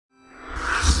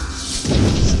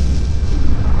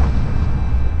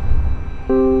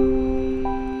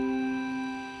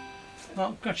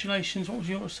congratulations. What was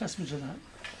your assessment of that?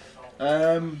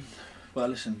 Well,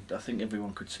 listen, I think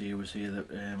everyone could see who was here that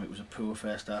it was a poor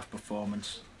first half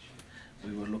performance.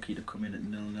 We were lucky to come in at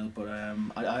 0-0, but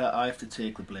I have to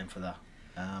take the blame for that.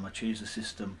 I changed the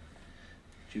system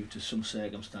due to some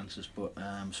circumstances, but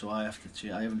so I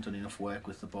haven't done enough work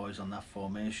with the boys on that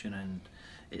formation, and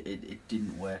it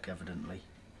didn't work evidently.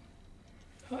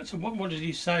 So what did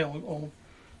you say or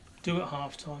do at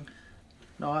half time?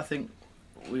 No, I think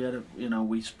we had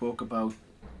we spoke about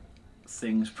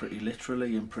things pretty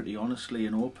literally and pretty honestly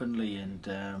and openly, and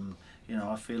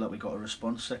I feel like we got a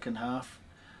response second half,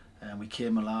 and we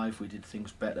came alive. We did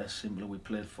things better, simpler. We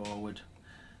played forward,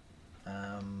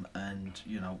 and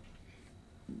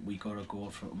we got a goal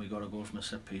from a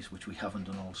set piece, which we haven't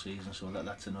done all season. So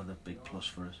that's another big plus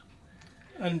for us.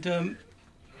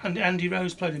 And Andy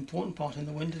Rose played an important part in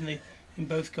the win, didn't he? In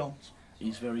both goals.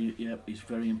 He's very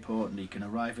important. He can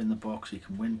arrive in the box. He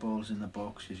can win balls in the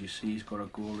box. As you see, he's got a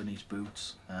goal in his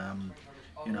boots.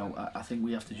 I think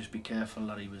we have to just be careful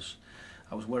that I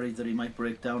was worried that he might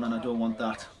break down, and I don't want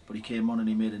that. But he came on and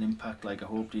he made an impact like I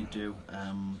hoped he'd do.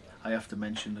 I have to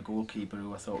mention the goalkeeper,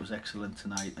 who I thought was excellent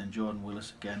tonight, and Jordan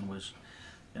Willis again was.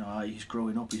 He's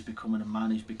growing up. He's becoming a man.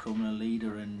 He's becoming a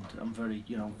leader, and I'm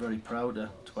very proud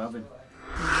to have him.